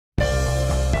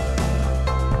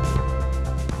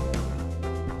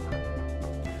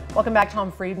Welcome back,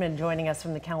 Tom Friedman, joining us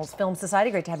from the Kamloops Film Society.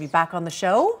 Great to have you back on the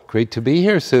show. Great to be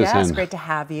here, Susan. Yes, great to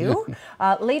have you.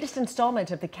 Latest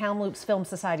installment of the Kamloops Film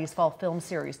Society's fall film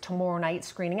series, tomorrow night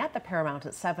screening at the Paramount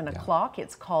at 7 o'clock.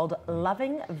 It's called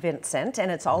Loving Vincent, and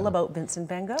it's all about Vincent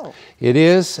van Gogh. It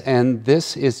is, and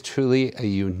this is truly a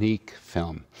unique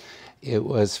film. It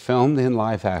was filmed in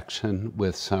live action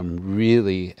with some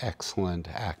really excellent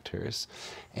actors.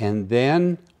 And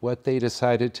then what they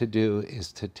decided to do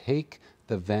is to take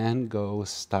the Van Gogh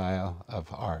style of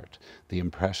art, the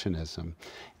Impressionism,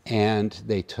 and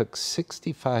they took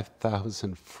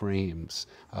 65,000 frames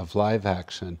of live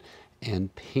action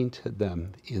and painted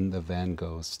them in the Van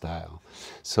Gogh style.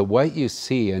 So what you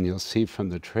see, and you'll see from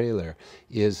the trailer,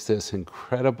 is this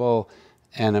incredible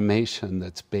animation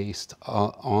that's based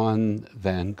on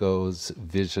Van Gogh's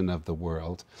vision of the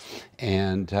world.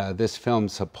 And this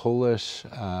film's a Polish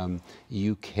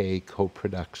UK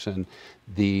co-production.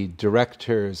 The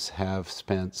directors have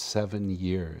spent 7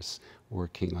 years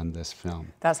working on this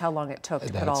film. That's how long it took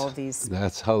to put all of these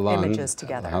images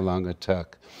together. How long it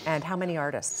took. And how many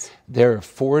artists? There are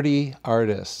 40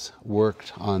 artists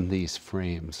worked on these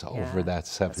frames over that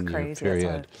 7-year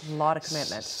period. That's a lot of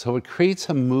commitment. So it creates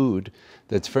a mood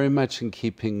that's very much in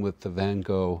keeping with the Van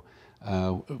Gogh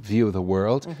view of the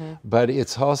world, but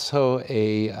it's also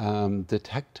a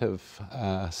detective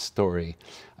story.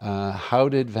 How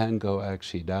did Van Gogh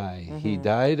actually die? He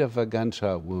died of a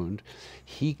gunshot wound.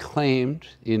 He claimed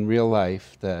in real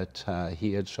life that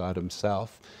he had shot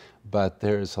himself, but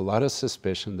there's a lot of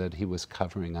suspicion that he was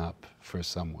covering up for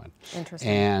someone. Interesting.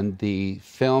 And the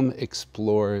film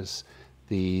explores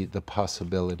the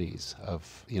possibilities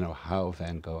of, you know, how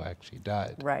Van Gogh actually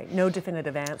died. Right. No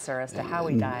definitive answer as to how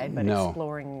he died, but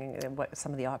exploring what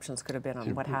some of the options could have been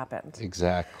on what happened.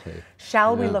 Exactly.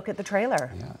 Shall we look at the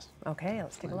trailer? Yes. Okay,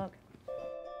 let's take a look.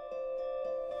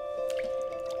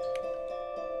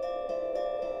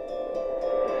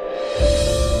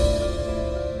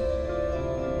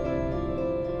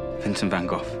 Vincent van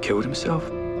Gogh killed himself?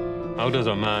 How does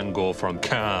a man go from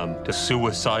calm to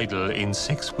suicidal in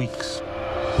 6 weeks?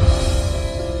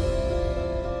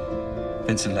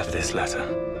 Vincent left this letter.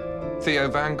 Theo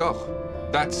van Gogh.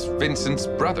 That's Vincent's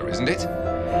brother, isn't it?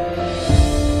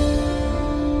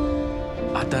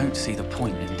 I don't see the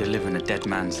point in delivering a dead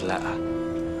man's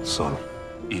letter. Son,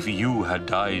 if you had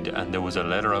died and there was a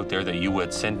letter out there that you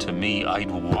had sent to me,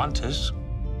 I'd want it.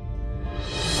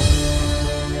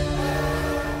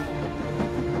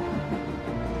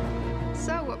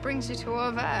 So, what brings you to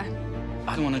over there?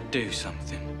 I want to do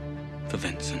something for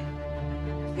Vincent.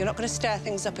 You're not going to stir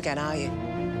things up again, are you?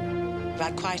 You've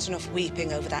had quite enough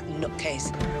weeping over that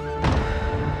nutcase.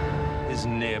 His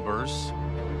neighbours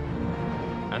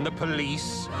and the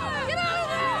police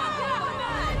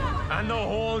and the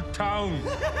whole town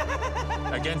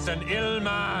against an ill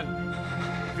man.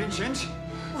 Vincent,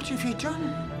 what have you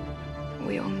done?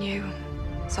 We all knew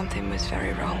something was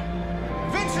very wrong.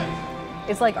 Vincent!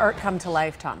 It's like art come to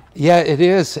life, Tom. Yeah, it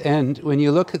is. And when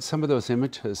you look at some of those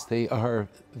images, they are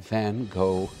Van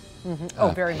Gogh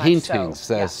very much paintings.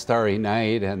 so. Starry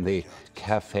Night and the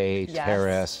cafe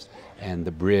terrace and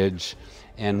the bridge.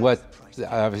 And what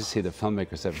obviously the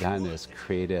filmmakers have done is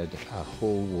created a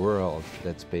whole world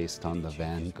that's based on the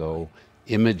Van Gogh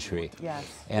imagery. Yes.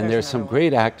 And there's some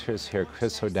great actors here.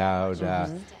 Chris O'Dowd,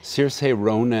 Saoirse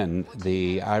Ronan,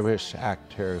 the Irish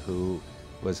actor who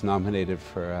was nominated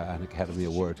for an Academy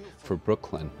Award for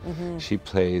Brooklyn. She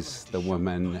plays the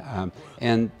woman.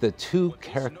 And the two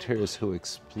characters who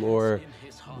explore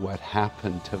what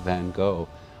happened to Van Gogh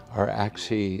are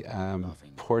actually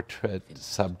portrait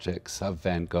subjects of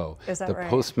Van Gogh. Is that the right?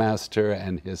 postmaster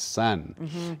and his son.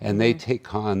 And they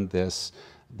take on this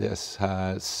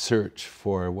search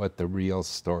for what the real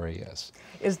story is.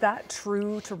 Is that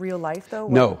true to real life, though?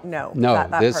 No, no.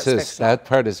 That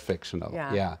part is fictional.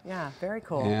 Yeah, very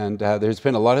cool. And there's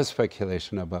been a lot of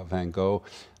speculation about Van Gogh.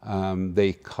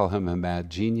 They call him a mad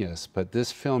genius, but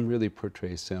this film really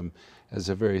portrays him as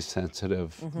a very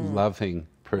sensitive, loving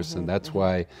person. That's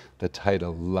why the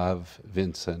title, Love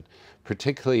Vincent,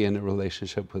 particularly in a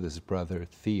relationship with his brother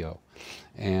Theo.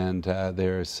 And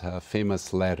there's a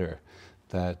famous letter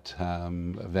that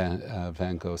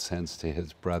Van Gogh sends to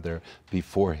his brother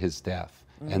before his death.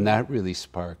 And that really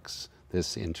sparks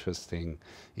this interesting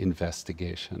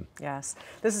investigation. Yes,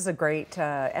 this is a great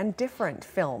and different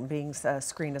film being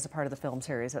screened as a part of the film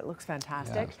series. It looks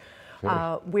fantastic.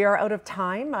 We are out of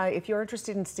time. If you're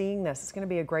interested in seeing this, it's going to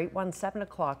be a great one, 7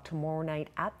 o'clock tomorrow night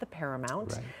at the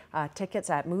Paramount. Tickets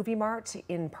at Movie Mart,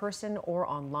 in person or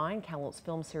online,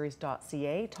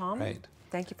 KamloopsFilmSeries.ca. Tom?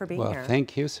 Thank you for being here. Well,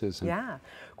 thank you, Susan. Yeah.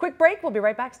 Quick break. We'll be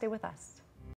right back. Stay with us.